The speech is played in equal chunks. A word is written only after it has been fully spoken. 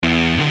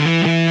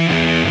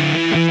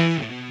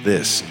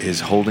This is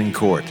Holding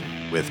Court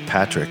with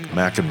Patrick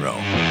McEnroe.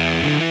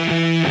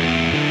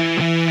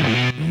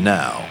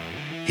 Now,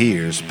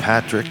 here's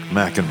Patrick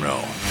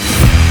McEnroe.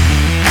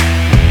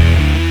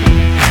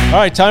 All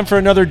right, time for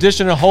another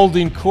edition of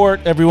Holding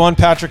Court. Everyone,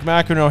 Patrick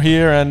McEnroe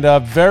here, and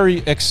very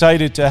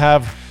excited to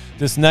have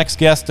this next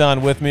guest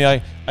on with me.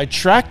 I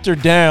tracked her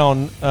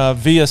down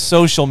via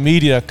social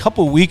media a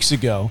couple weeks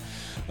ago.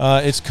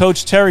 It's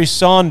Coach Teri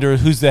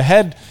Saunders, who's the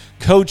head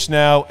coach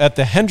now at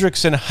the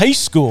Hendrickson High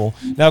School.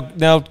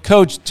 Now,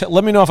 Coach,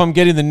 let me know if I'm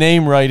getting the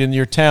name right in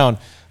your town.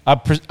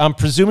 I'm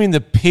presuming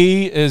the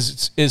P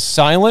is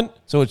silent,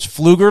 so it's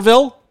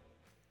Pflugerville?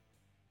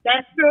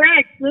 That's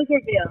correct,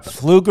 Pflugerville.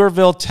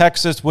 Pflugerville,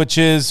 Texas, which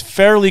is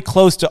fairly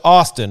close to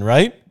Austin,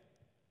 right?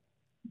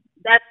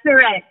 That's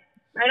correct.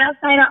 Right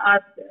outside of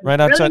Austin. Right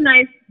outside. Really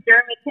nice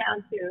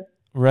Germantown, too.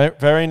 Right,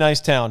 very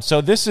nice town. So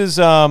this is,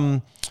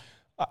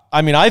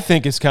 I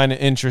think it's kind of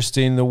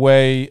interesting the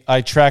way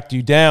I tracked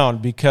you down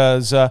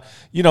because,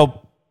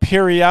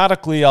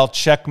 periodically I'll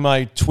check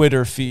my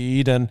Twitter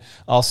feed and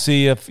I'll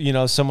see if,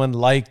 someone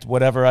liked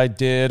whatever I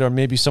did or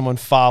maybe someone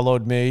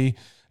followed me.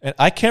 And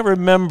I can't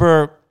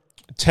remember,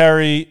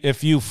 Teri,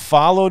 if you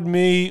followed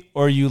me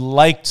or you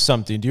liked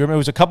something. Do you remember? It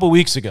was a couple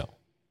weeks ago.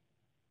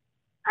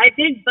 I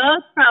did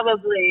both,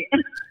 probably.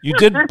 You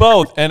did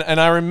both. And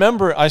I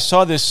remember I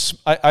saw this,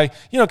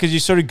 because you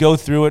sort of go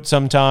through it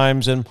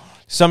sometimes. And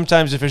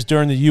sometimes if it's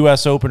during the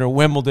U.S. Open or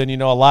Wimbledon,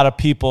 a lot of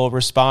people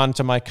respond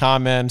to my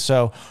comments.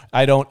 So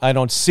I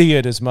don't see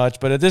it as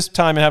much. But at this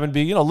time, it happened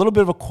to be, a little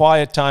bit of a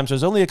quiet time. So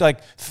there's only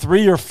like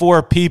 3 or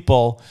 4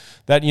 people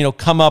that,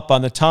 come up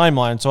on the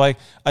timeline. So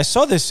I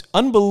saw this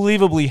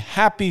unbelievably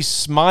happy,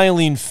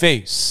 smiling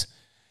face.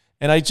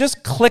 And I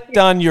just clicked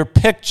on your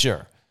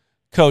picture,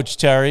 Coach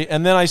Teri,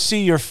 and then I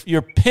see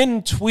your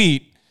pinned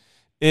tweet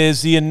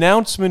is the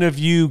announcement of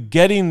you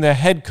getting the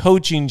head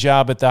coaching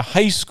job at the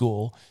high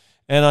school.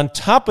 And on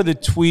top of the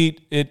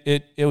tweet,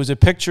 it was a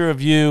picture of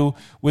you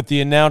with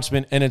the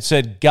announcement, and it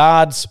said,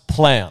 God's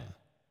plan.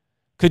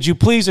 Could you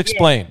please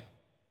explain? Yes.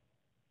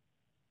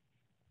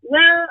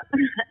 Well,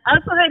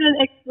 I'll go ahead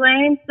and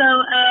explain. So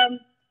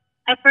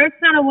I first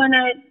kind of want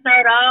to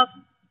start off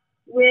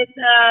with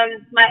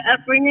my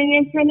upbringing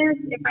in tennis,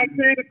 if I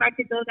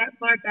could go that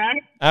far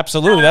back.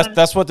 Absolutely.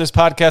 That's what this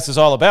podcast is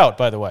all about,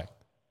 by the way.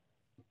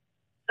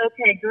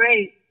 Okay,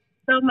 great.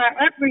 So my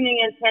upbringing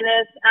in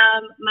tennis,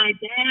 my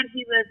dad,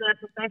 he was a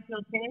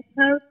professional tennis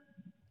coach,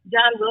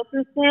 John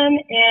Wilkerson,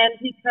 and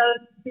he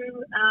coached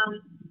two,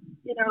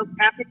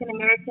 African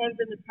Americans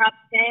in the top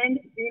 10,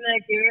 Gina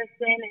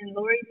Garrison and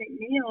Lori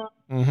McNeil.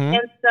 Mm-hmm.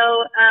 And so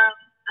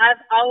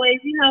I've always,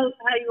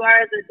 how you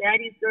are as a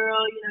daddy's girl,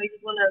 you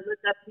just want to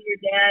look up to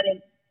your dad and,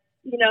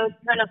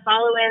 kind of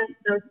follow in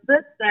those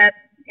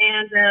footsteps.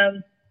 And,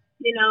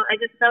 I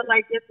just felt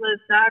like this was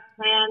God's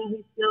plan.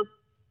 He still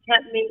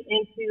kept me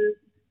into,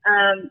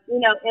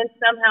 in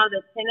somehow the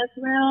tennis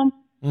realm.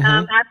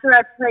 Mm-hmm. After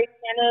I played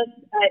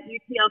tennis at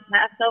UT El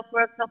Paso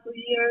for a couple of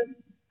years,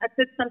 I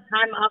took some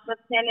time off of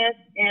tennis,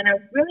 and I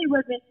really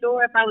wasn't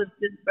sure if I was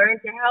just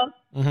burnt out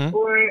mm-hmm.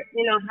 or,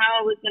 how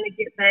I was going to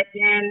get back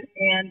in.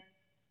 And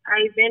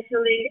I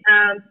eventually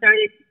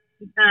started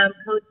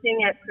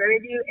coaching at Prairie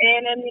View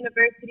A&M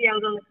University. I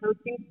was on the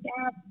coaching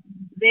staff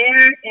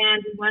there, and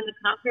we won the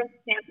conference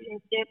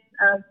championship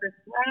for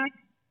SWAC.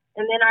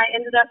 And then I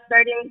ended up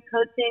starting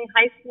coaching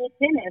high school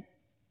tennis.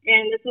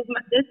 And this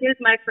is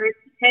my first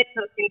head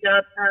coaching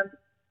job,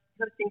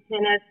 coaching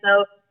tennis.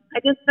 So I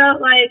just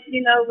felt like,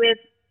 with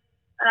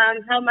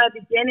how my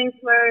beginnings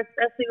were,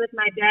 especially with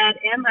my dad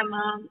and my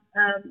mom,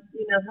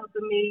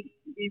 helping me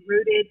be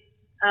rooted,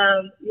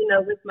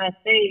 with my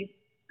faith,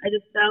 I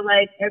just felt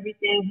like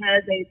everything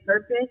has a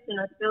purpose, and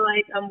I feel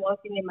like I'm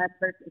walking in my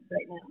purpose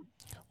right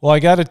now. Well, I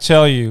got to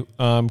tell you,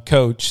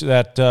 Coach,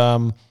 that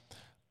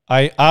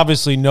I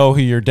obviously know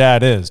who your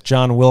dad is.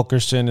 John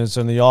Wilkerson is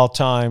in the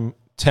all-time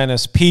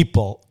tennis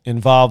people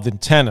involved in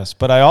tennis,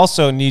 but I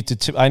also need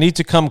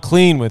to come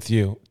clean with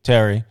you,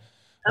 Teri.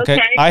 Okay.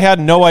 I had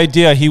no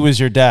idea he was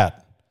your dad.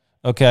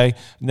 Okay.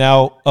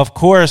 Now, of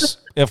course,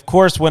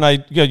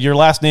 when your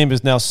last name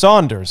is now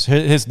Saunders.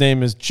 His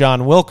name is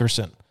John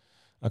Wilkerson.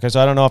 Okay.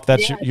 So I don't know if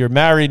that's your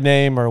married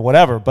name or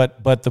whatever,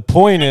 but the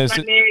point is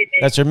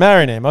that's your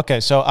married name. Okay.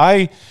 So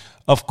I,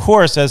 of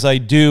course, as I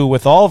do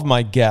with all of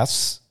my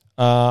guests,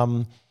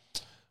 I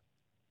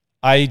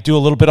do a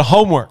little bit of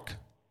homework.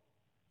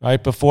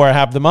 Right before I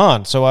have them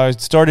on. So I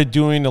started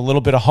doing a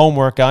little bit of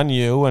homework on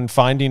you and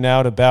finding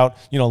out about,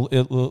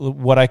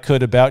 what I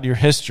could about your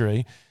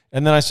history.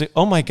 And then I say,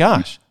 oh my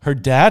gosh, her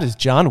dad is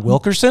John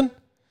Wilkerson?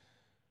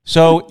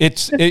 So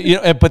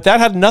but that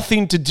had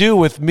nothing to do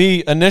with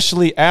me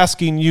initially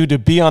asking you to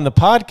be on the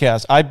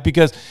podcast.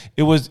 Because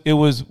it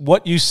was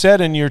what you said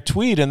in your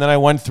tweet, and then I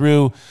went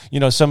through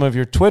some of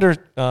your Twitter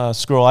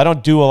scroll. I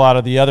don't do a lot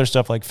of the other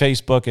stuff like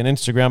Facebook and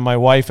Instagram. My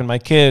wife and my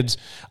kids.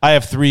 I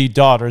have 3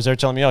 daughters. They're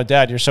telling me, "Oh,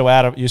 Dad, you're so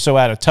out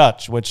of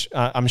touch," which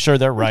I'm sure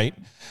they're right.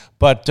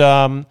 But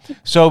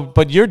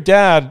but your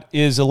dad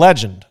is a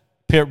legend.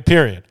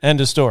 Period. End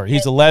of story.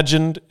 He's a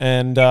legend,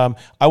 and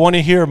I want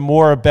to hear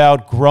more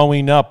about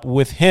growing up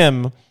with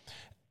him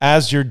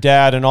as your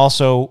dad and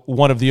also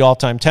one of the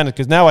all-time tennis,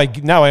 because now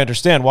I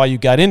understand why you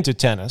got into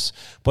tennis,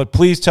 but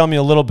please tell me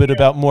a little bit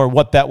about more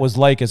what that was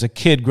like as a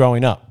kid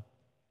growing up.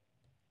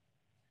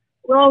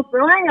 Well,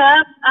 growing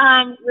up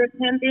with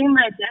him being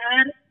my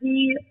dad,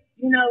 he,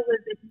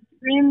 was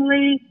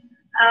extremely,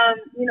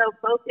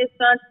 focused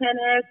on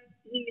tennis.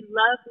 He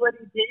loved what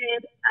he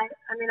did.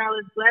 I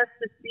was blessed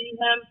to see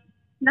him.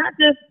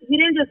 He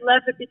didn't just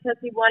love it because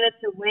he wanted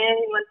to win.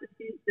 He wanted to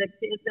see the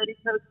kids that he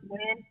coached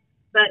win.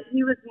 But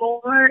he was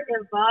more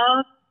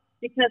involved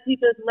because he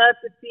just loved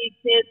to see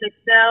kids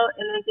excel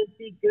and then just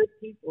be good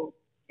people.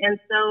 And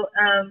so,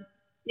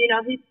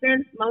 he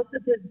spent most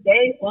of his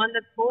day on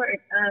the court.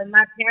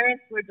 My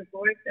parents were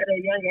divorced at a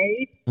young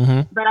age,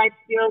 but I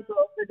still go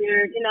over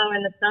there,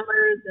 in the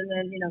summers and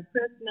then,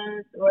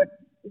 Christmas, or,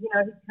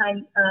 he'd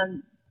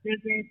come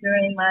visit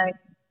during my,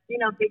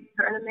 big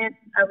tournaments.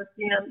 I would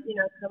see him,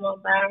 come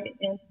on by.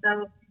 And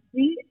so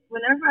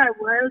whenever I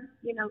was,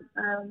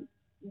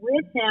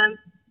 with him,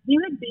 he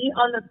would be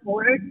on the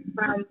court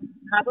from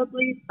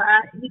probably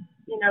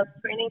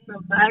training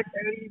from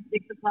 5:30,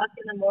 6 o'clock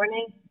in the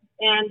morning.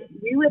 And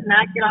we would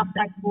not get off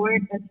that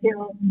court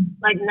until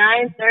like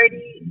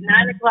 9:30,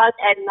 9 o'clock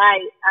at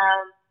night.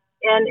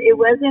 And it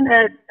wasn't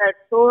a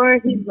chore.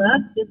 He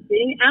loved just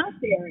being out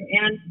there.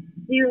 And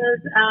he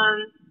was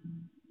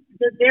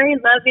just very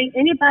loving.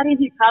 Anybody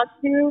he talked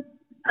to,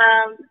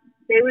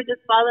 they would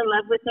just fall in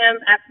love with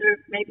him after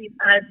maybe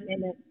 5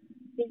 minutes.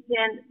 He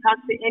can talk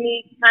to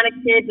any kind of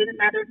kid. Didn't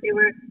matter if they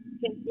were,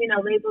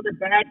 labeled a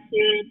bad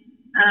kid.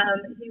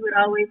 He would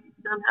always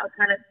somehow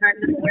kind of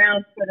turn them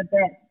around for the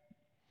best.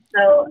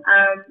 So,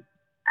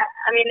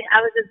 I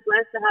was just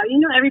blessed to how,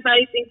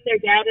 everybody thinks their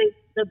dad is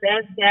the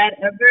best dad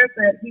ever,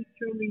 but he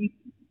truly,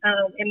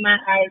 in my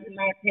eyes, in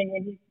my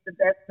opinion, he's the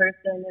best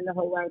person in the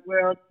whole wide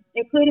world,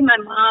 including my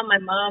mom. My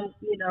mom,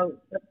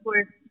 of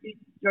course, she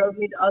drove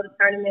me to all the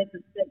tournaments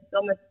and spent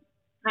so much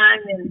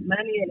time and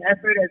money and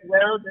effort as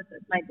well, just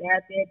as my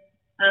dad did.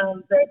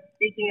 But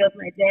speaking of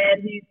my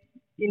dad, he's,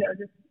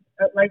 just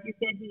like you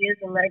said, he is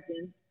a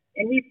legend.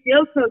 And he's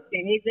still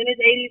coaching. He's in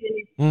his 80s, and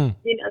he's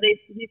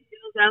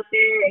still out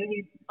there, and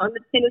he's on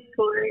the tennis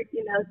court,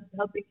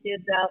 helping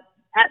kids out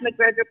at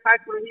McGregor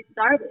Park where he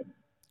started.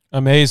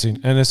 Amazing.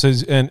 And this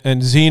is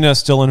and Zena's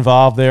still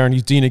involved there,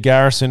 and Dina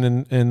Garrison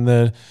in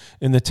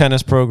the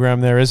tennis program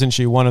there, isn't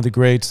she? One of the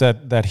greats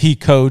that he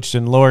coached,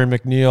 and Lori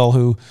McNeil,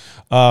 who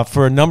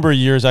for a number of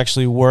years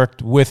actually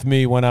worked with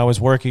me when I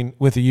was working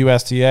with the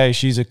USTA.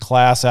 She's a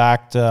class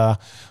act,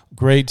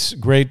 great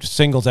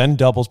singles and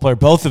doubles player.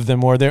 Both of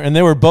them were there, and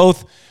they were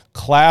both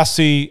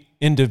classy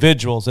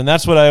individuals. And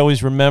that's what I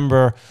always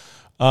remember,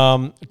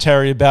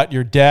 Teri, about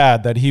your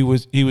dad, that he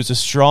was a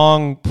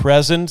strong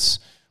presence,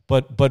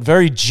 but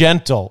very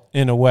gentle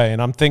in a way.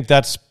 And I think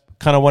that's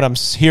kind of what I'm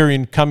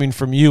hearing coming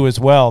from you as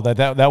well.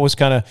 That was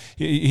kind of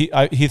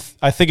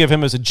I think of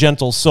him as a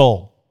gentle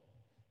soul.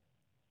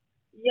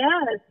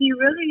 Yes, he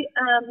really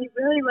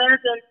was,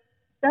 and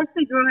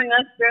especially growing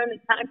up during the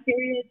time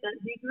period that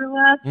he grew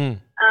up.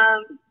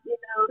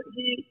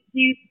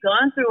 He's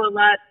gone through a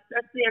lot,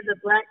 especially as a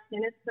black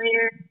tennis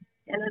player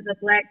and as a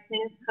black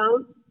tennis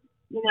coach.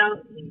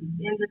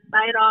 And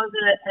despite all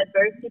the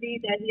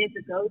adversity that he had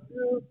to go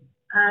through,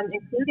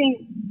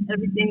 including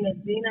everything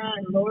that Zena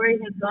and Lori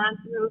have gone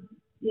through,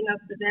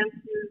 for them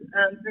to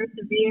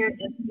persevere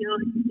and still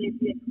continue to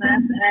be a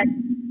class act,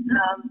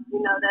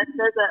 that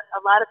says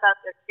a lot about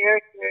their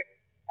character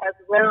as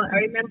well.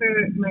 I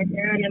remember my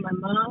dad and my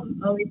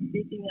mom always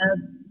speaking of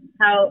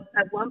how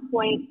at one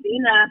point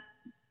Zena,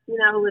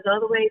 was all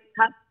the way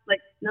top,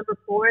 like number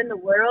 4 in the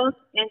world,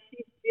 and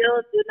she still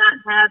did not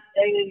have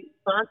a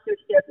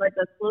sponsorship, like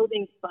a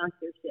clothing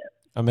sponsorship.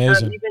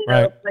 Amazing. Even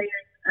though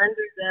players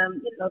under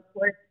them, of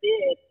course,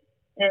 did.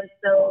 And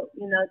so,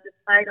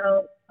 despite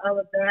all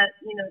of that,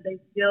 they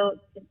still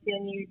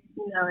continued,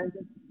 and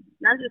just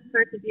not just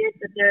persevered,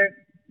 but they're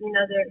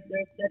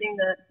setting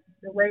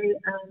the way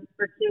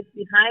for kids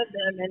behind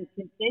them and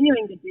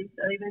continuing to do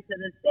so even to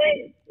this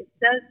day. It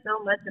says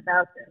so much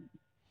about them.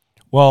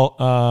 Well,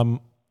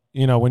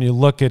 when you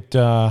look at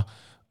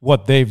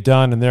what they've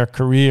done in their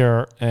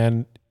career,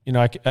 and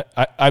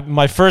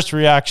my first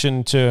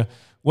reaction to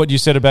what you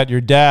said about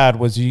your dad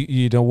was,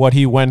 what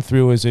he went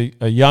through as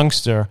a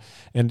youngster.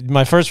 And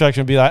my first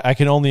reaction would be, I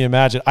can only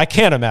imagine. I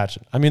can't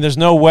imagine. I mean, there's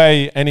no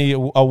way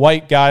a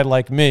white guy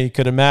like me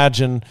could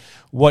imagine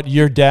what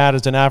your dad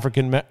as an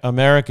African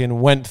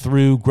American went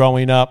through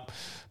growing up,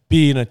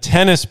 being a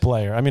tennis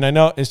player. I mean, I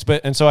know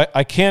and so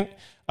I can't.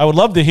 I would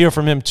love to hear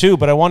from him too,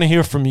 but I want to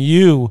hear from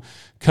you,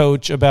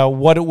 Coach, about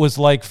what it was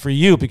like for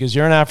you, because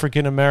you're an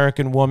African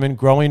American woman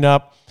growing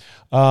up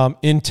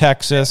in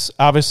Texas.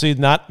 Obviously,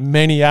 not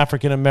many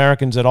African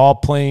Americans at all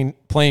playing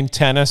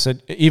tennis,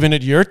 even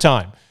at your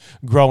time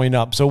growing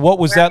up. So, what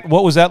was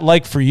that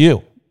like for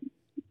you?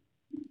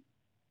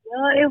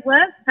 Well, it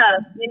was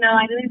tough.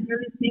 I didn't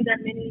really see that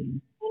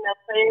many,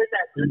 players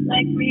that looked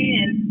like me,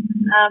 and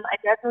I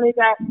definitely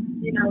got,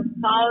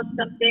 called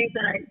some things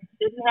that I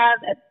shouldn't have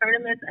at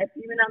tournaments,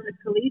 even on the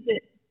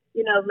collegiate,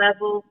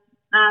 level.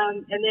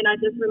 And then I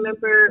just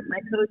remember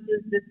my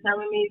coaches just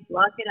telling me,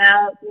 block it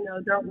out,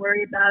 don't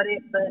worry about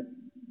it. But,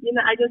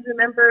 I just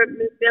remember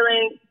me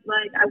feeling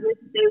like I wish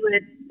they would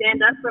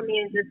stand up for me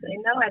and just say,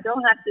 no, I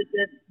don't have to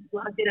just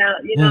block it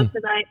out,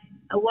 because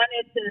I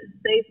wanted to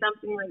say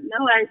something like,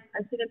 no, I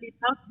shouldn't be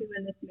talked to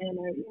in this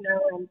manner,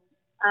 and,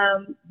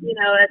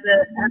 as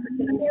an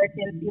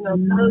African-American,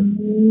 coach,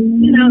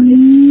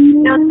 it's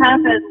still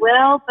tough as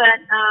well, but,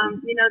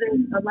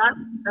 there's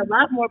a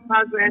lot more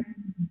progress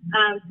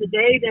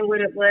today than what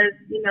it was,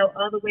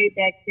 all the way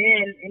back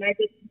then. And I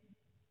just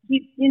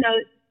keep,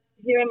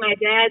 hearing my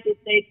dad just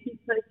say, keep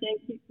pushing.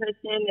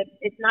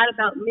 It's not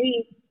about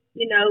me,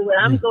 what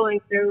I'm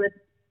going through.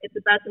 It's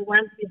about the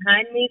ones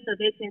behind me so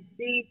they can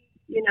see,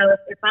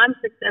 if I'm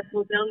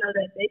successful, they'll know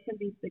that they can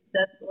be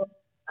successful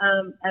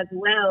as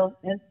well.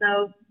 And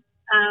so,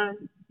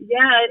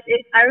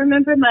 I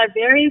remember my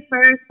very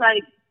first,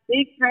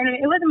 big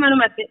tournament. It wasn't one of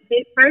my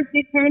first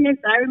big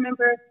tournaments. I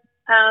remember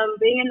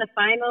being in the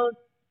finals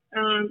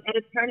at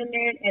a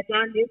tournament at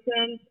John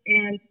Newsom's,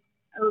 and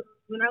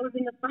when I was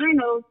in the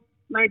finals,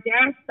 my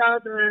dad saw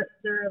the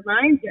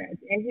line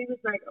judge, and he was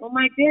like, "Oh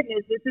my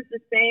goodness, this is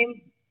the same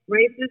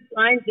racist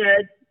line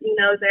judge,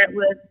 that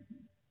was,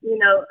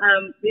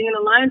 being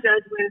a line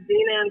judge when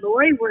Zena and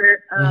Lori were,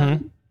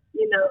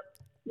 in the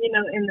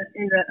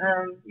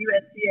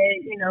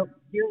USTA,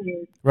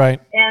 juniors." Right.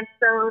 And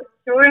so,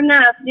 sure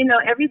enough,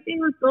 everything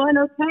was going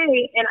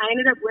okay, and I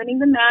ended up winning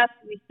the match.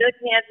 We shook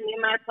hands, me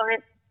and my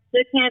opponent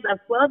shook hands. I'm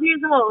 12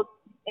 years old,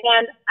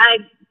 and I,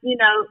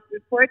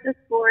 report the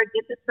score,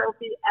 get the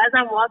trophy. As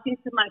I'm walking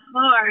to my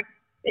car,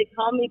 they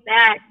call me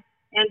back,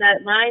 and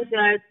that line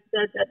judge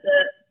said that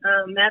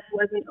the match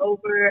wasn't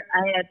over.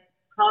 I had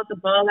called the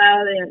ball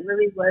out, and it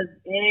really was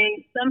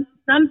in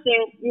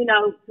something,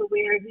 to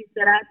where he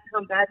said I had to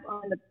come back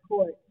on the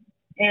court,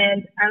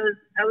 and I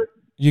was.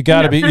 You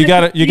gotta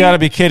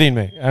be kidding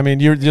me. I mean,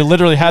 you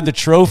literally had the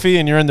trophy,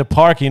 and you're in the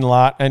parking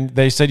lot, and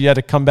they said you had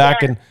to come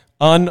back, and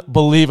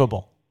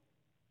unbelievable.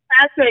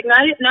 Patrick,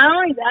 not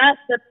only that,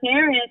 the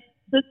parents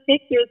took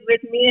pictures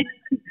with me and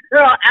the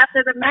girl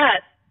after the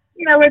match.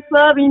 We're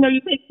 12,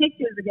 you take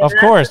pictures together. Of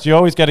course, you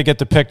always got to get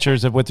the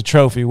pictures with the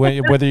trophy,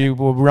 whether you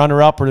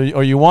runner up or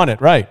you won it,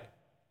 right?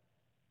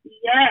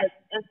 Yes,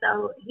 and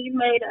so he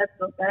made us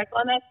go back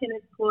on that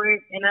tennis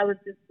court, and I was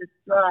just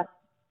distraught.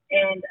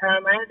 And I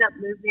ended up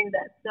losing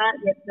that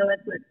set. We had to go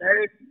into a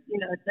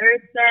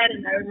third set,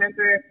 and I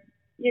remember,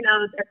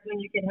 that's when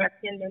you can have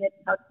 10 minutes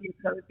to talk to your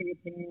coach and your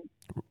parents.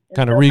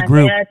 Kind of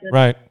regroup,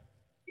 right?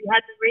 You had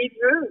to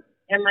regroup.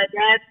 And my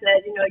dad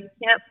said, you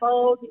can't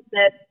fold. He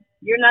said,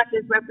 you're not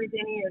just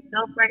representing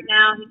yourself right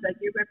now. He's like,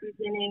 you're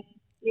representing,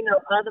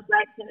 all the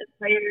black tennis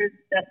players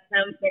that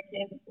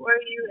came before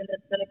you and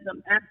that's going to come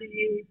after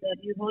you. He said,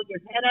 you hold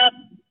your head up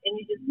and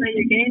you just play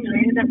your game. And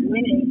I ended up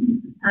winning.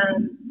 I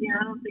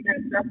don't think I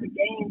dropped the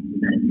game.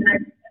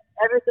 And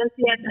ever since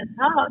he had that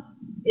talk,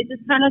 it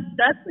just kind of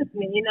stuck with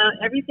me.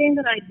 Everything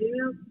that I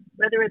do,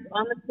 whether it's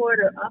on the court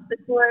or off the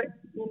court,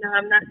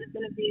 I'm not just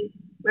going to be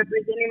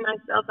representing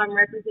myself. I'm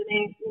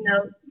representing,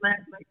 my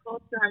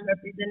culture. I'm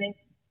representing,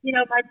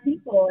 my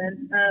people.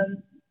 And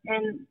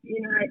I'm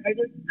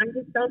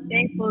just so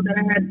thankful that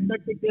I had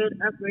such a good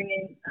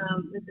upbringing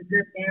with a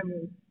good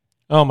family.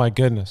 Oh my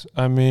goodness!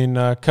 I mean,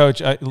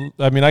 Coach, I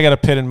got a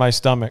pit in my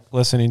stomach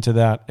listening to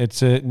that.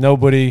 It's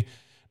nobody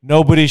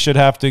should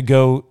have to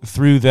go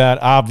through that,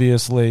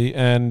 obviously,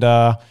 and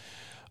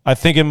I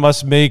think it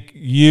must make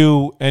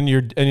you and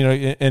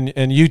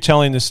you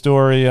telling the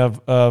story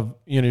of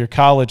your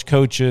college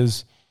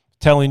coaches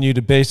telling you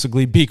to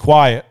basically be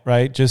quiet,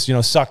 right? Just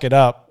suck it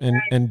up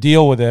and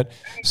deal with it.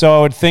 So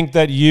I would think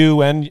that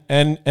you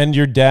and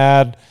your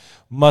dad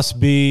must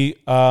be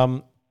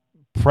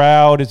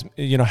proud,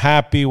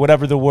 happy,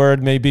 whatever the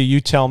word may be. You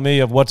tell me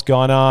of what's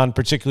gone on,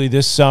 particularly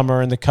this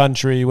summer in the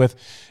country, with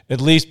at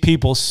least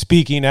people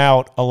speaking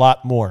out a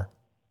lot more.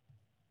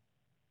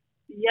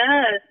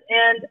 Yes,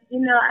 and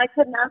I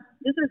could not.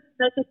 This is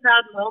such a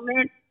proud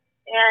moment,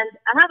 and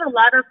I have a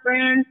lot of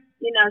friends,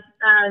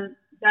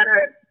 that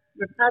are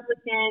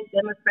Republican,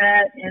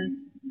 Democrat, and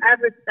I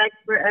have respect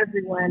for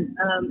everyone,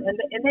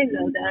 and they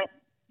know that.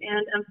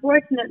 And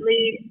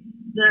unfortunately,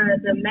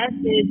 the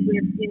message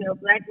with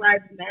Black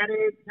Lives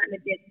Matter kind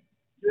of gets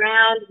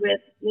drowned with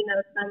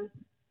some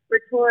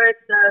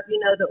retorts of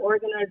the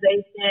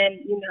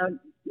organization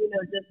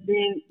just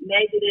being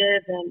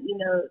negative and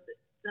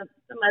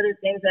some other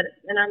things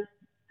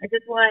I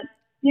just want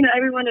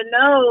everyone to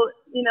know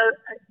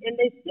and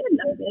they should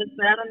know this,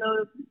 but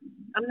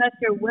I'm not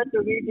sure what the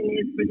reason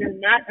is for them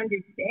not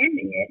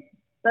understanding it,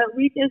 but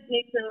we just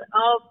need to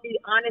all be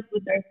honest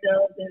with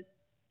ourselves and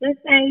just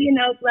say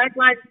Black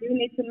lives do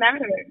need to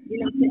matter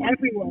to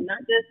everyone, not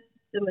just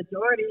the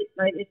majority.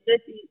 Like it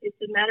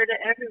should matter to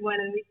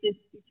everyone, and we should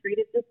be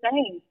treated the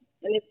same.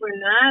 And if we're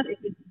not,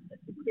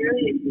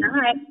 clearly it's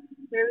not,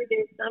 clearly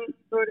there's some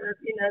sort of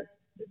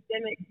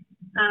systemic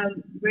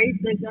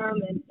racism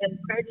and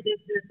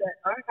prejudices that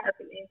are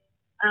happening.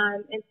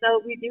 And so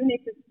we do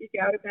need to speak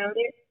out about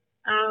it.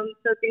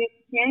 so things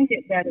can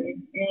get better.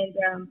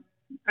 And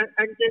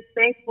I'm just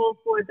thankful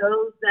for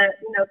those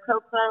that,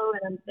 Coco,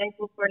 and I'm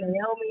thankful for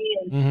Naomi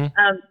and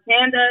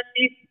Tanda.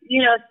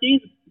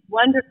 She's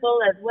wonderful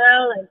as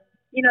well. And,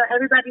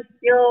 everybody's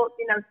still,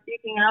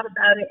 speaking out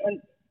about it.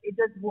 And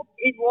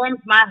it warms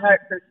my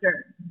heart for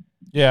sure.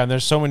 Yeah, and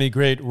there's so many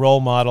great role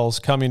models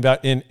coming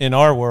back in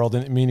our world,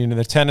 meaning in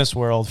the tennis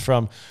world,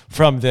 from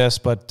this.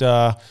 But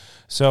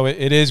so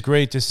it is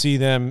great to see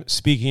them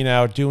speaking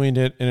out, doing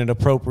it in an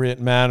appropriate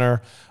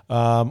manner.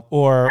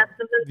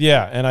 Absolutely.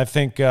 Yeah, and I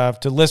think to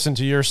listen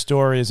to your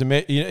story is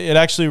amazing. It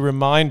actually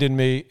reminded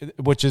me,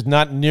 which is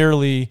not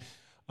nearly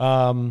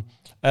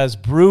as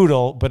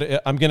brutal,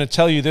 but I'm going to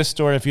tell you this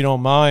story, if you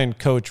don't mind,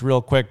 Coach,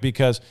 real quick,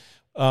 because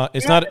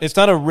it's not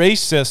a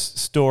racist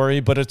story,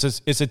 but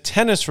it's a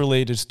tennis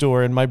related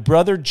story. And my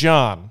brother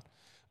John,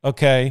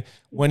 okay,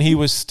 when he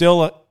was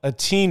still a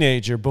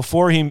teenager,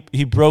 before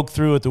he broke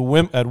through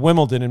at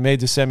Wimbledon and made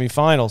the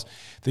semifinals,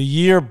 the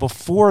year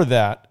before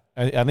that,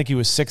 I think he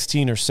was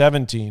 16 or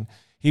 17,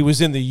 he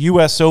was in the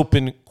U.S.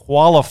 Open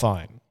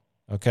qualifying,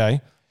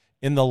 okay,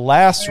 in the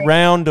last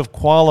round of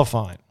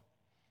qualifying,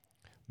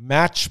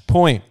 match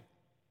point.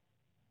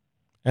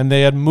 And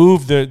they had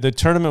moved, the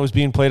tournament was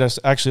being played as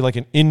actually like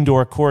an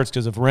indoor courts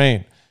because of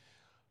rain.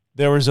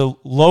 There was a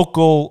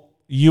local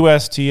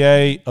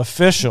USTA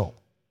official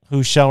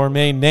who shall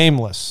remain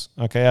nameless,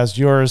 okay, as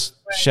yours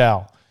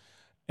shall,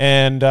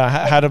 and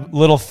had a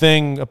little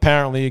thing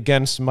apparently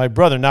against my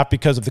brother, not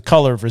because of the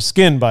color of his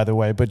skin, by the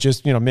way, but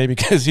just, maybe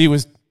because he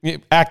was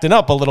acting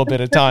up a little bit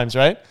at times,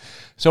 right?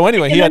 So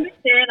anyway, he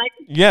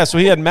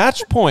had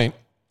match point,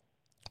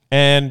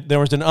 and there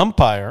was an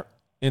umpire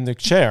in the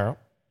chair,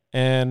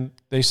 and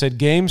they said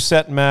game,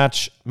 set,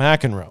 match,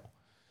 McEnroe.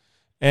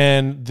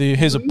 And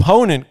his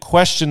opponent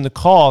questioned the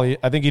call.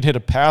 I think he'd hit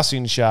a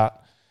passing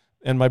shot,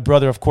 and my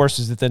brother, of course,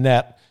 is at the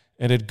net,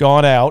 and it had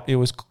gone out. It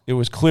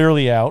was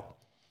clearly out.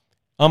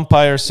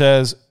 Umpire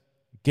says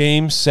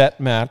game, set,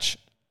 match,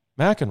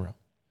 McEnroe.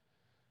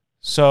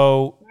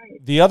 So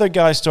the other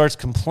guy starts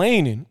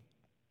complaining.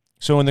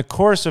 So in the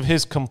course of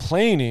his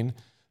complaining,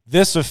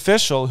 this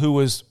official who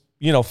was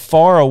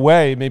far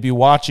away, maybe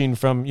watching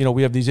from,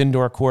 we have these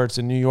indoor courts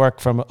in New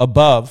York from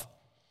above,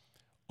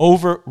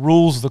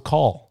 overrules the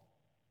call.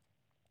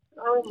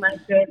 Oh my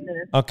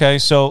goodness. Okay,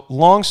 so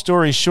long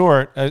story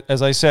short,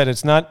 as I said,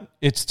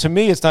 to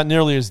me, it's not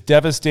nearly as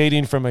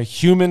devastating from a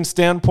human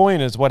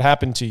standpoint as what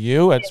happened to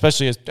you,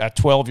 especially at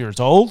 12 years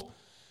old.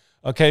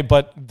 Okay,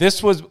 but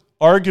this was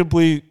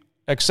arguably,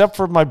 except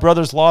for my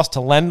brother's loss to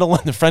Lendl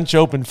in the French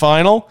Open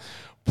final,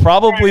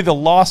 probably the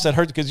loss that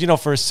hurt, because,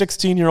 for a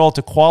 16-year-old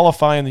to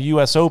qualify in the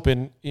U.S.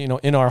 Open,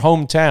 in our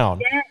hometown,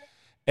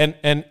 and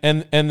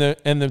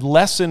the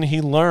lesson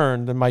he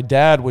learned, and my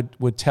dad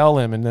would tell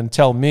him and then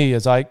tell me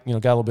as I got a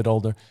little bit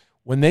older,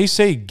 when they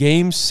say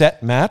game,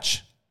 set,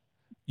 match,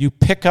 you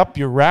pick up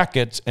your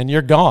rackets and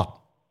you're gone.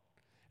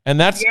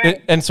 And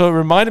and so it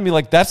reminded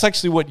me, that's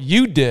actually what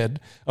you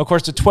did. Of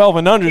course, the 12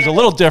 and under is a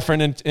little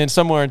different in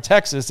somewhere in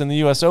Texas in the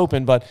U.S.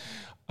 Open, but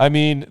I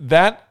mean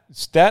that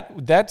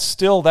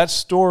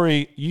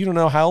story, you don't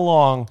know how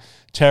long,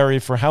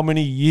 Teri, for how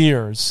many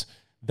years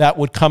that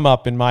would come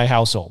up in my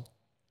household,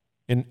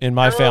 in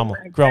my family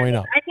growing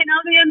up. I can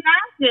only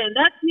imagine.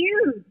 That's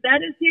huge.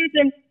 That is huge.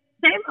 And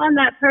shame on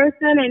that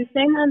person, and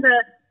shame on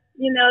the,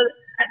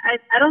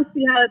 I don't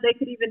see how they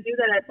could even do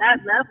that at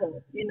that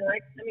level.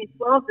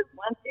 12 is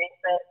one thing,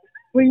 but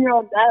when you're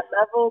on that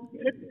level,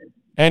 goodness.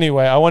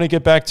 Anyway, I want to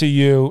get back to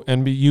you,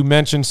 and you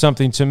mentioned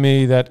something to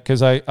me that,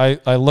 because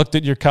I looked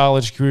at your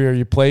college career,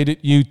 you played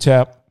at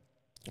UTEP.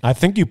 I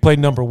think you played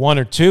number 1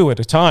 or 2 at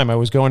a time. I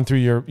was going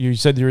through you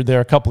said you were there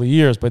a couple of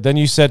years, but then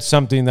you said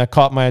something that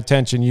caught my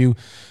attention. You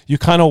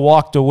kind of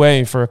walked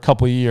away for a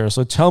couple of years.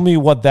 So tell me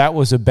what that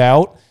was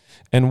about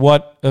and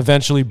what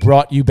eventually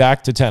brought you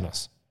back to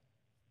tennis.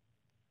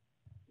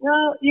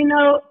 Well,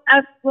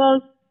 I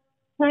was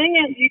playing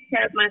at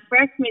UTEP my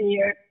freshman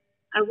year.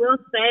 I will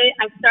say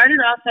I started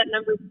off at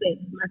number 6.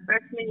 My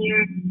freshman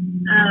year,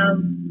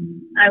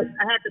 I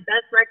had the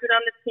best record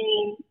on the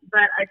team,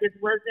 but I just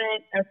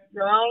wasn't as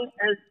strong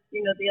as,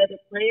 the other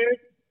players.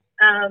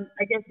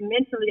 I guess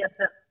mentally I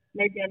felt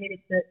maybe I needed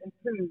to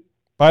improve.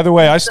 By the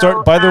way, I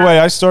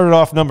started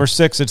off number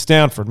 6 at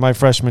Stanford my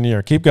freshman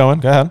year. Keep going.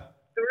 Go ahead.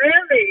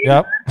 Really?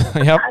 Yep. I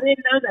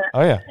didn't know that.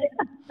 Oh, yeah.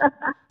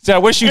 So I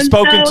wish you'd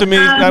spoken to me.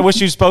 I wish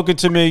you'd spoken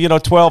to me,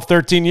 12,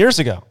 13 years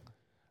ago.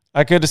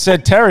 I could have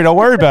said, Teri, don't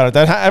worry about it.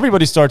 That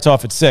everybody starts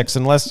off at 6,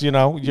 unless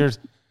you're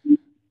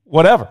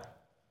whatever.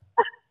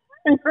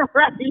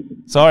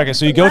 Right.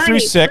 So you go through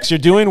 6. You're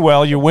doing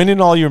well. You're winning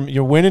all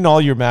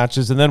your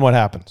matches, and then what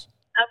happens?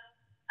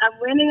 I'm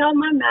winning all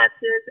my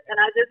matches, and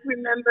I just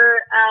remember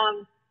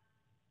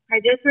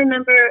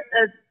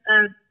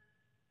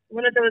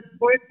one of those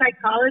sports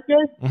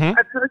psychologists.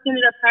 Our coach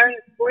ended up hiring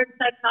a sports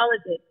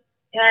psychologist,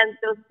 and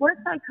those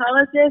sports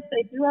psychologists,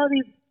 they do all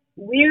these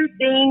weird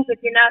things if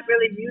you're not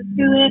really used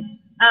to it.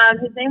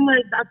 His name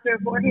was Dr.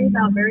 Jorge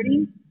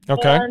Valverde.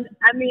 Okay. And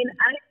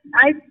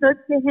I took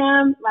to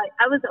him,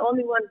 I was the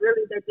only one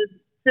really that just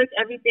took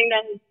everything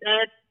that he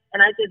said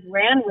and I just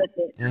ran with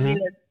it. I mean,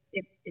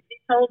 if he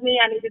told me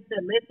I needed to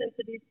listen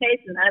to these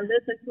tapes, and I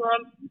listened to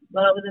them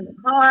while I was in the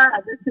car, I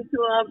listened to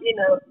them,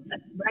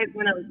 right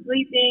when I was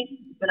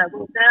sleeping, when I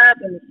woke up,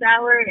 in the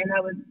shower, and I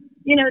was,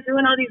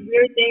 doing all these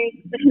weird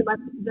things. my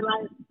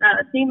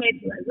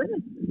teammates were like, what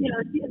is,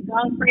 she has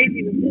gone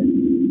crazy with this.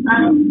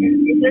 And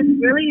it just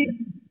really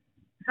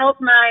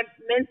helped my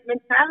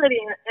mentality.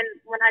 And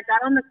when I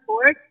got on the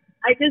court,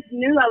 I just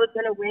knew I was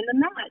going to win the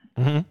match.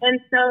 And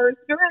so,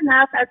 sure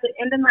enough, at the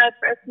end of my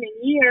freshman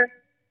year,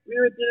 we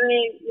were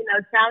doing,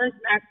 challenge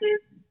matches.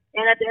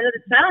 And at the end of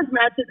the challenge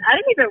matches, I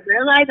didn't even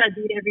realize I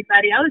beat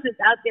everybody. I was just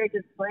out there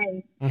just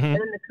playing. And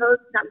then the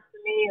coach comes to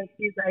me and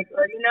she's like,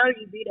 well, you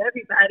beat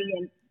everybody.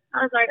 And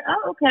I was like,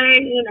 oh, okay.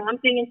 I'm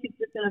thinking she's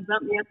just going to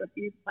bump me up a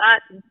few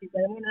spots. And she's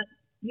like, I'm going to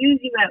use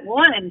you at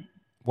 1.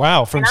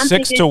 Wow, from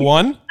 6 to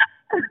 1?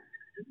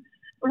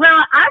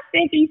 Well, I'm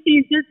thinking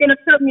she's just going to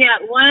put me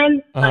at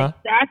 1, like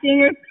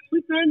stacking or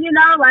something,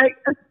 like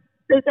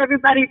sit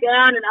everybody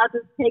down and I'll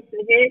just take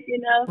the hit,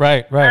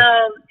 Right.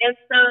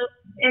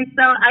 And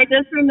so I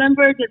just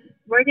remember just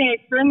working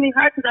extremely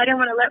hard because I didn't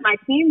want to let my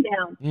team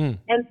down.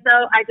 And so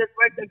I just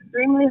worked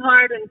extremely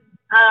hard, and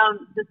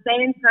the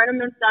same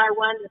tournaments that I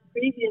won the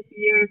previous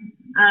years,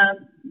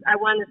 I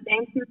won the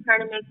same 2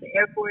 tournaments, the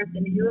Air Force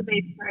and the U of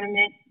H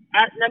tournament,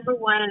 at number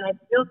 1, and I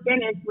still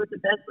finished with the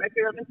best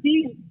record of the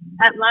team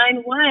at line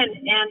 1.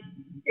 And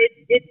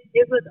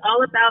it was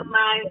all about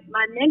my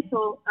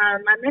mental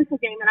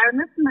game. And I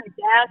remember my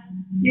dad,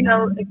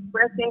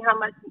 expressing how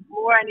much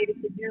more I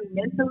needed to do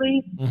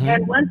mentally.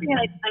 And one thing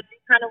I do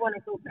kind of want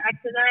to go back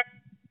to that.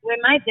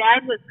 When my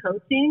dad was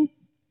coaching,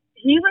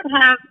 he would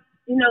have,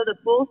 the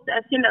full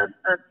session of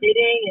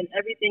hitting and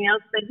everything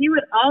else, but he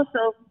would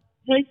also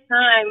take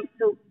time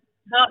to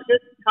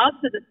talk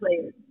to the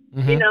players,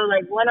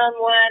 like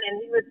one-on-one, and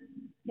he would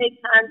take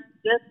time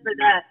just for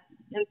that.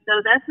 And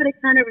so that's what it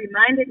kind of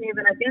reminded me of,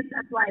 and I guess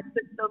that's why I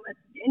put so much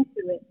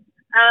into it.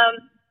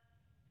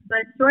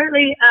 But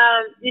shortly,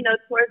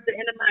 towards the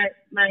end of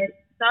my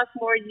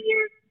sophomore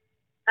year,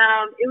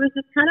 it was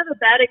just kind of a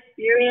bad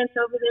experience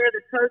over there.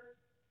 The coach,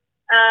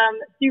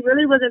 she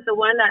really wasn't the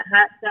one that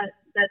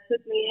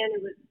took me in.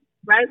 It was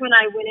right when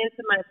I went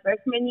into my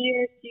freshman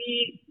year,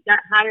 she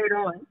got hired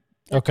on.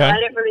 Okay. So I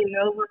didn't really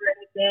know her or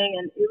anything,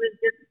 and it was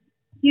just,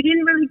 she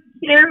didn't really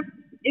care.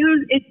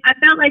 I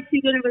felt like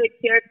she didn't really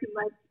care too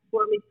much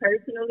for me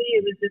personally.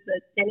 It was just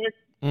a tennis,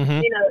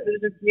 it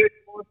was just geared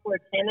more for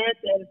tennis.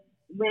 And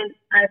when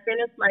I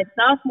finished my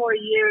sophomore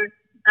year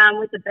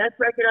with the best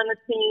record on the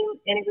team,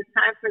 and it was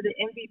time for the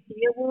MVP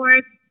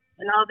award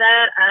and all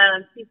that,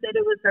 she said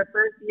it was her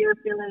first year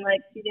feeling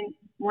like she didn't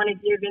want to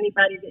give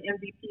anybody the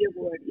MVP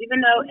award,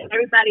 even though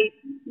everybody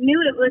knew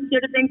it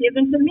should have been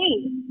given to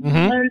me.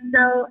 And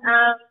so,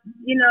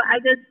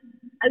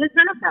 I just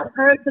kind of felt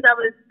hurt because I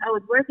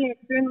was working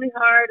extremely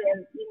hard,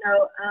 and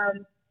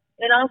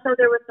and also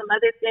there were some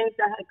other things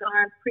that had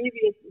gone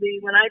previously.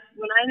 When I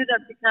ended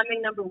up becoming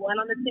number 1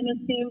 on the tennis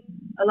team,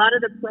 a lot of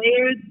the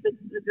players,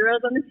 the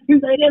girls on the team,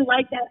 they didn't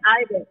like that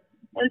either.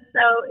 And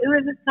so it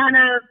was just kind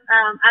of,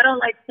 I don't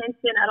like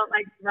tension, I don't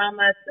like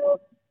drama, so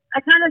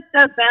I kind of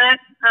stepped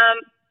back.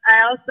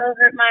 I also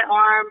hurt my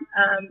arm,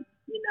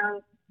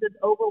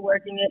 just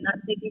overworking it, not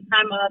taking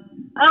time off.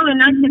 Oh, and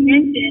not to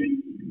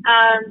mention,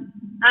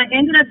 I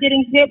ended up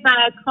getting hit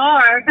by a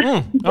car.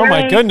 Oh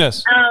my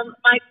goodness.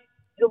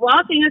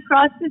 Walking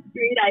across the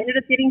street, I ended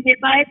up getting hit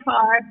by a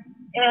car,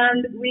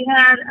 and we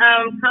had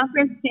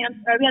conference camps.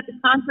 We had the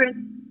conference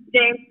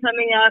games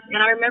coming up,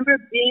 and I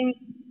remember being,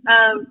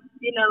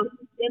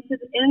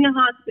 in the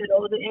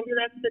hospital. The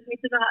ambulance took me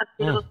to the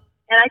hospital,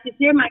 and I could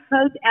hear my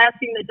coach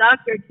asking the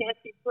doctor, "Can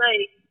she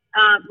play?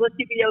 Will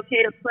she be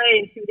okay to play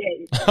in 2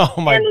 days?" Oh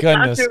my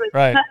goodness!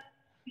 Right.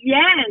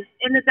 Yes,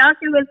 and the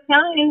doctor was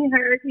telling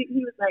her,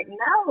 he was like,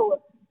 "No."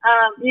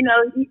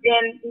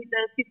 And he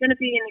said she's going to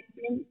be in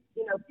extreme,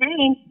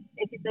 pain.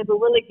 And she said, "But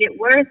will it get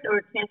worse,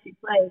 or can she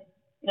play?"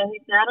 And he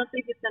said, "I don't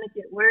think it's going to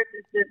get worse.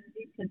 It's just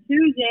these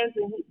contusions."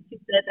 And she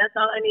said, "That's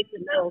all I need to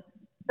know."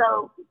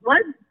 So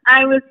once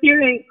I was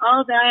hearing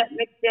all that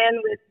mixed in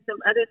with some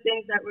other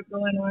things that were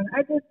going on,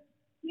 I just,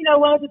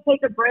 wanted to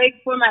take a break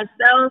for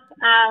myself.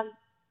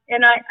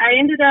 And I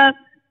ended up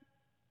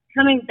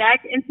coming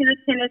back into the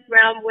tennis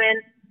realm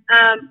when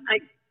I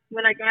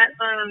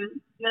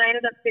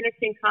ended up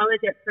finishing college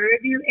at Prairie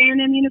View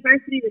A&M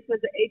University, which was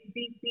the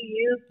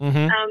HBCU.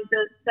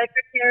 The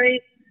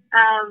secretary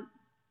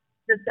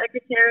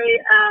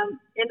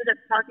ended up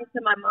talking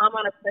to my mom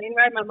on a plane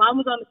ride. My mom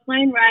was on the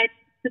plane ride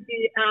to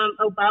the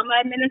Obama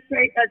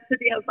administrator, to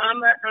the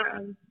Obama.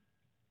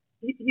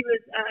 He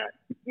was,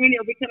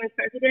 becoming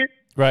president.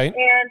 Right.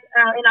 And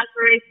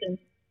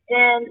inauguration.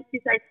 And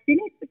she's like, she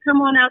needs to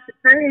come on out to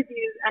Prairie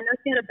View. I know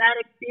she had a bad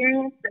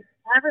experience, but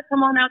have her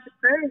come on out to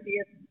Prairie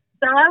View.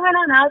 So I went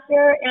on out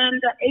there, and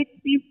the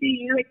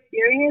HBCU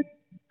experience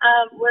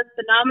was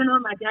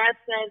phenomenal. My dad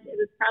said it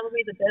was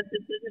probably the best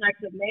decision I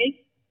could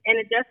make, and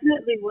it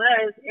definitely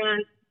was.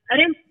 And I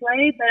didn't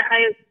play, but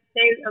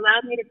they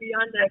allowed me to be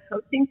on the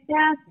coaching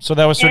staff. So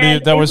that was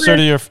sort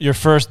of your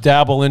first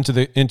dabble into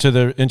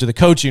the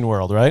coaching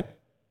world, right?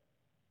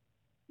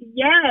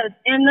 Yes,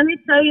 and let me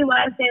tell you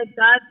why I say it's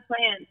God's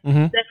plan.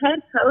 Mm-hmm. The head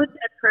coach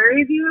at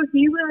Prairie View,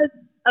 he was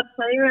a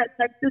player at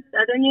Texas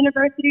Southern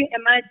University,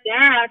 and my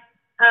dad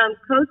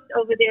coached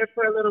over there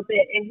for a little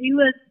bit, and he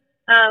was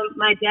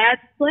my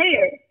dad's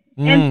player.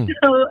 And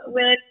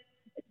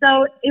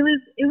so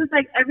it was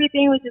like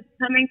everything was just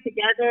coming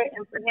together,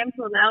 and for him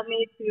to allow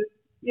me to,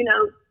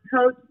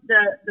 coach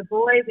the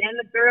boys and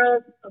the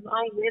girls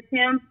along with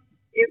him,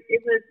 it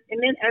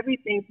meant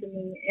everything to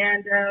me.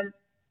 And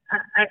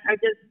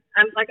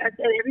I'm like I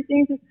said,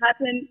 everything just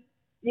happened,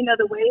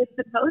 the way it's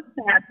supposed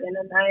to happen.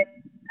 And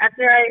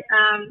after I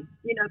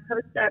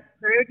coached at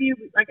Prairie View,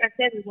 like I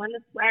said, we won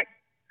the SWAC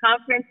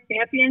conference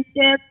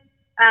championship.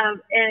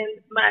 And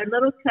my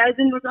little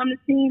cousin was on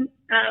the team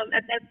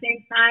at that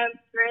same time.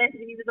 Trent,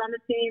 he was on the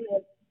team,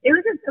 and it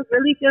was just a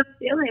really good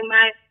feeling.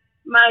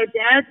 My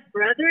dad's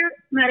brother,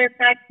 matter of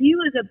fact, he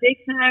was a big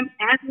time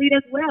athlete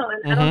as well.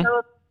 And I don't know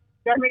if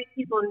that many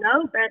people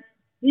know, but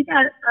he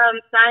got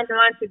signed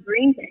on to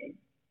Green Bay.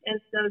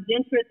 And so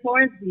Gentris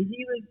Hornsby,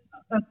 he was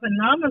a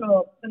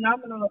phenomenal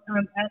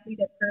athlete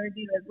at Prairie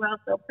View as well.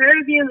 So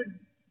Prairie View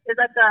is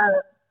like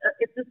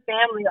it's a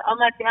family. All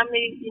my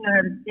family,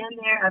 has been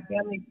there. Our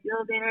family's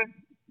still there.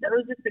 So it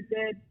was just a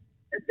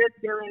good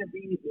feeling to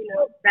be,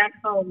 back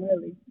home,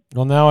 really.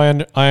 Well, now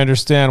I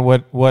understand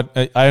what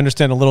I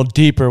understand a little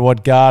deeper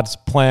what God's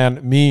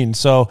plan means.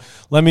 So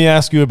let me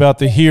ask you about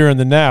the here and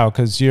the now,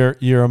 because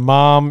you're a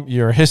mom,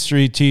 you're a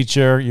history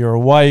teacher, you're a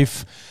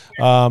wife,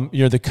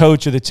 you're the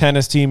coach of the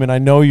tennis team, and I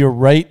know you're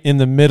right in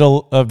the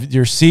middle of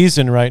your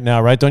season right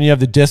now, right? Don't you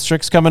have the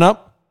districts coming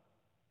up?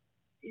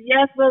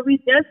 Yes, well, we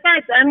just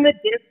got done with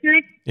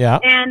districts,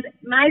 and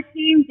my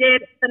team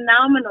did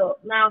phenomenal.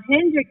 Now,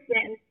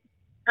 Hendrickson,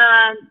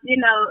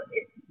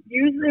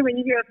 usually when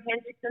you hear of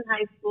Hendrickson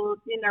High School,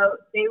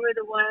 they were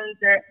the ones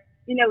that,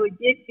 would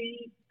get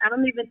beat. I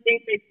don't even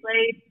think they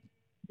played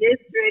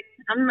districts.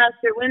 I'm not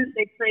sure when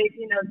they played,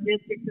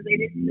 districts, because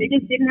they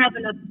just didn't have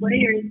enough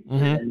players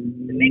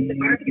to make the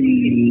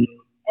varsity.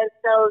 And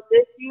so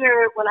this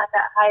year, when I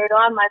got hired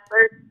on, my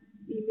first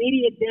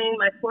immediate thing,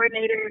 my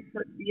coordinator,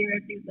 Coach Sierra,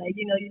 she was like,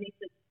 you need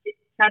to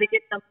try to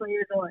get some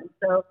players on.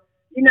 So,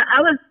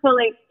 I was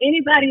pulling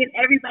anybody and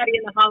everybody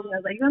in the hallway. I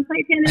was like, you want to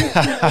play tennis?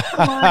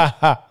 Come on,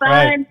 fun.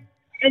 Right.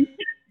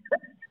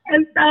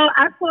 And so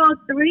I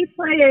pulled I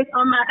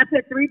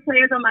put 3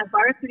 players on my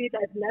varsity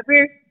that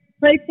never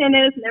played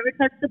tennis, never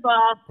touched the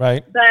ball.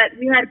 Right. But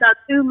we had about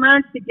 2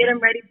 months to get them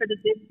ready for the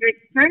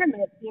district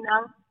tournament,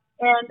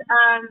 And,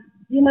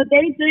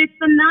 they did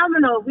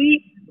phenomenal.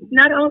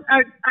 Not only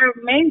our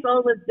main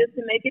goal was just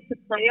to make it to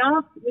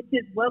playoffs, which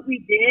is what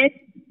we did,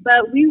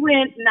 but we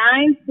went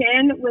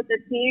 9-10 with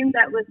a team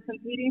that was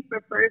competing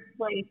for first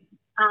place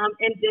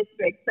in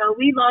district. So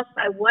we lost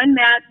by 1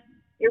 match.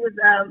 It was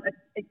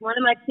one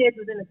of my kids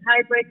was in a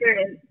tiebreaker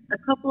and a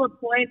couple of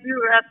points. We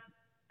were up.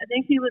 I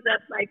think he was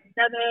up like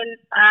 7-5,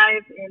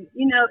 and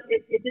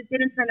it just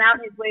didn't turn out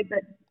his way.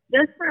 But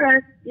just for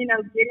us,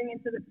 getting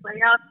into the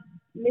playoffs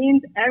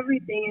means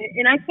everything,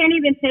 and I can't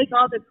even take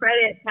all the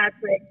credit,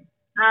 Patrick.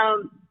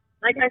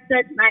 Like I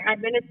said, my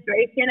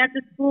administration at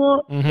the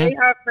school, they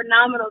are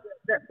phenomenal.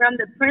 From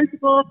the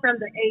principal, from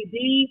the AD,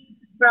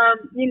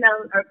 from,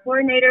 our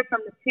coordinator, from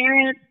the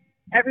parents,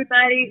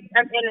 everybody,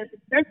 and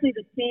especially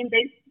the team,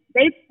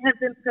 they have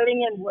been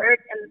putting in work.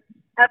 And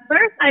at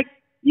first,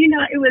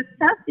 it was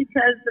tough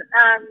because,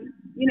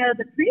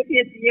 the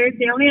previous years,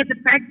 they only had to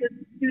practice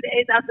 2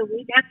 days out the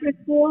week after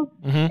school.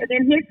 And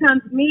then here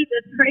comes me,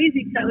 this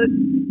crazy coach,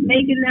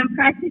 making them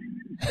practice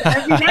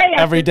every day.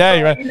 Every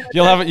day, right?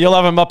 You'll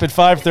have them up at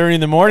 5:30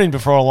 in the morning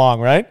before long,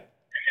 right?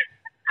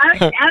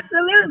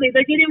 Absolutely.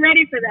 They're getting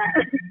ready for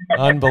that.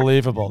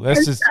 Unbelievable.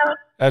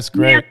 That's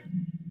great.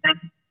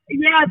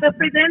 Yeah, but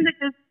for them to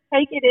just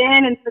take it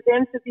in and for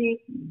them to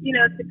be,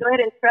 to go ahead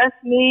and trust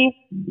me,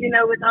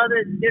 with all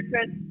the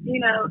different,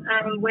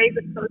 ways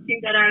of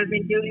coaching that I've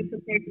been doing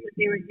compared to what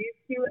they were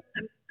used to,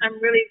 I'm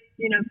really,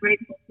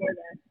 grateful for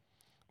that.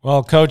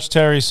 Well, Coach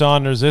Teri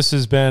Saunders, this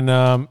has been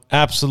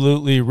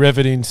absolutely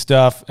riveting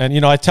stuff.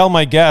 And, I tell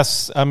my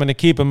guests I'm going to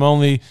keep them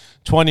only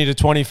 20 to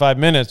 25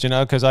 minutes,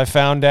 because I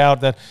found out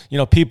that,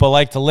 people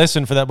like to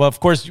listen for that. But, of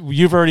course,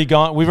 we've already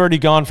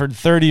gone for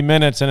 30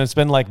 minutes, and it's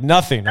been like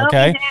nothing,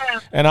 okay? Oh, yeah.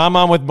 And I'm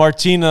on with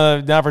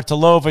Martina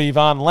Navratilova,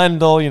 Yvonne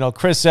Lendl,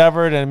 Chris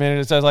Everett. And,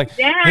 it's like,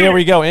 Here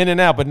we go, in and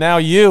out. But now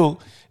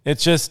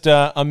it's just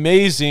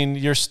amazing,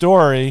 your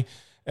story.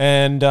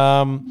 And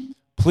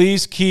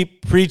please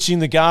keep preaching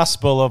the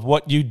gospel of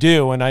what you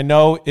do. And I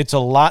know it's a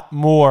lot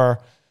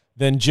more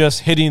than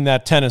just hitting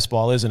that tennis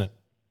ball, isn't it?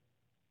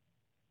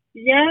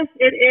 Yes,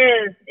 it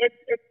is.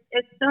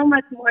 It's so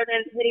much more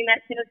than hitting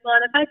that tennis ball.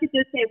 And if I could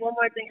just say one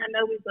more thing, I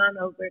know we've gone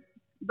over it,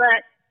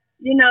 but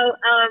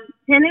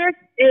tennis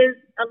is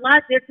a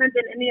lot different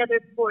than any other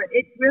sport.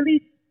 It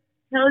really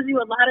tells you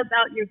a lot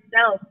about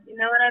yourself. You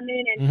know what I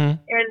mean? And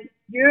and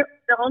you're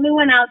the only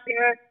one out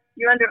there.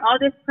 You're under all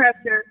this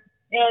pressure.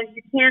 And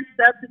you can't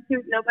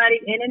substitute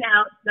nobody in and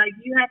out. Like,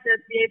 you have to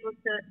be able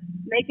to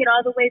make it all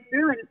the way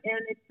through. And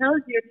it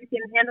tells you if you can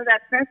handle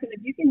that pressure. And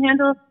if you can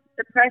handle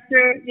the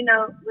pressure,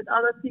 with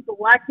all those people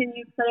watching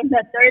you playing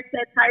that third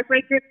set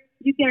tiebreaker,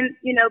 you can,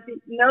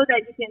 know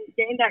that you can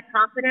gain that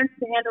confidence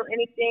to handle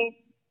anything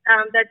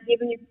that's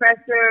giving you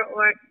pressure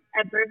or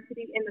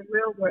adversity in the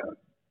real world.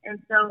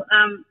 And so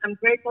I'm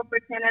grateful for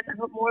tennis. I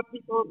hope more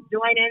people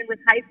join in with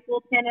high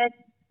school tennis.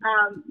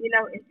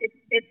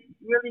 It's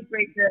really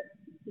great to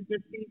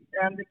just see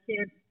the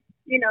kids,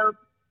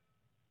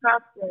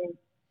 prospering.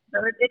 So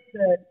it's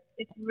good.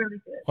 It's really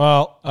good.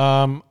 Well,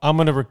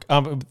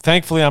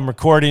 thankfully I'm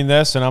recording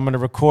this, and I'm going to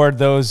record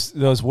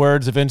those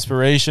words of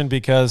inspiration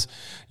because,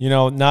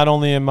 not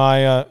only am I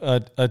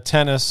a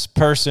tennis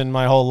person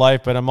my whole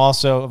life, but I've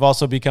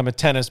also become a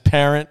tennis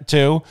parent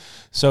too.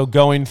 So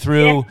going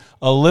through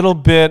a little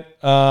bit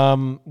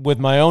with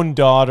my own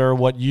daughter,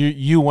 what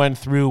you went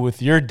through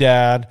with your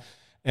dad.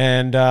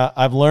 And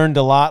I've learned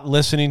a lot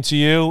listening to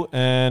you,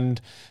 and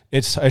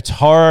it's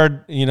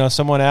hard.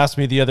 Someone asked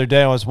me the other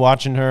day, I was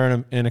watching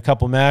her in a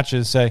couple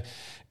matches, say,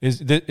 is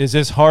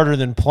this harder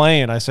than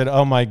playing? I said,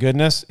 oh my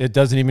goodness, it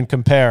doesn't even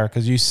compare,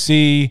 because you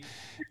see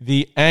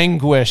the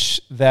anguish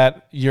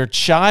that your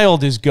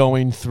child is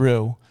going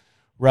through,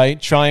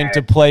 right? Trying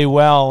to play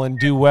well and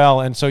do well.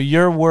 And so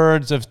your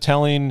words of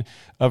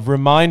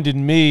reminded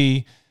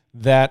me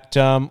that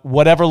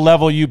whatever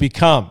level you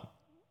become,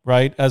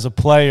 right, as a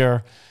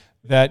player,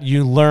 that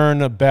you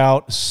learn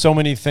about so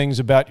many things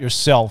about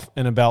yourself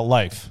and about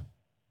life.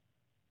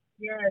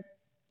 Yes,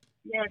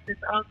 it's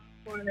all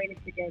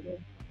correlated together.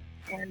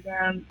 And,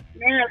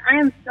 man, I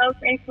am so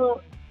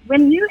thankful.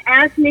 When you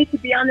asked me to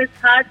be on this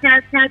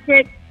podcast,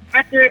 Patrick,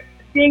 after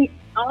seeing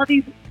all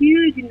these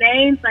huge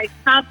names, like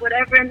top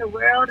whatever in the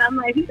world, I'm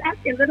like, he's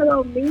asking little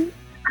old me?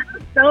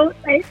 I'm so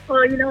thankful,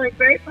 and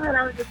grateful, and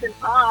I was just in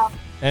awe.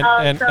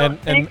 And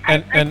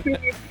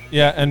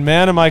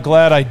man, am I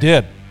glad I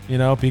did.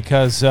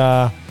 Because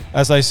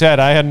as I said,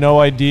 I had no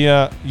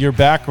idea your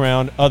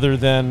background other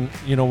than,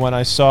 when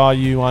I saw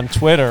you on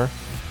Twitter.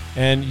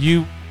 And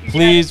you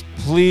please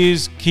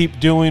keep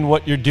doing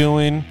what you're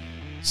doing.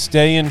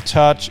 Stay in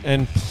touch,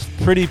 and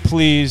pretty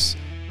please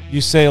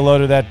you say hello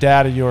to that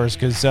dad of yours,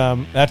 because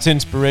that's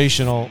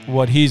inspirational,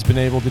 what he's been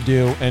able to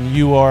do, and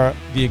you are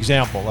the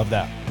example of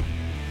that.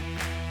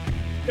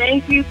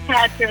 Thank you,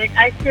 Patrick.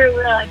 I sure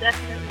will. I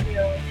definitely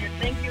will. And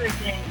thank you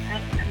again.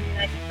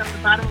 From the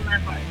bottom of my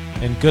heart.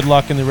 And good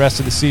luck in the rest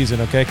of the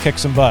season, okay? Kick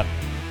some butt.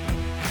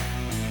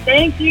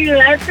 Thank you.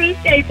 I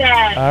appreciate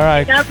that. All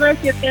right. God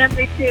bless your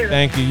family, too.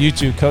 Thank you. You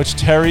too. Coach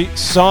Teri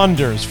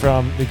Saunders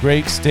from the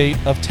great state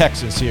of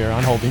Texas here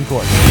on Holding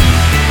Court.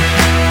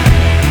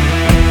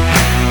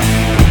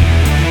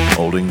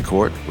 Holding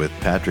Court with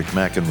Patrick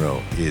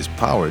McEnroe is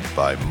powered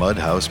by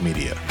Mudhouse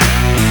Media.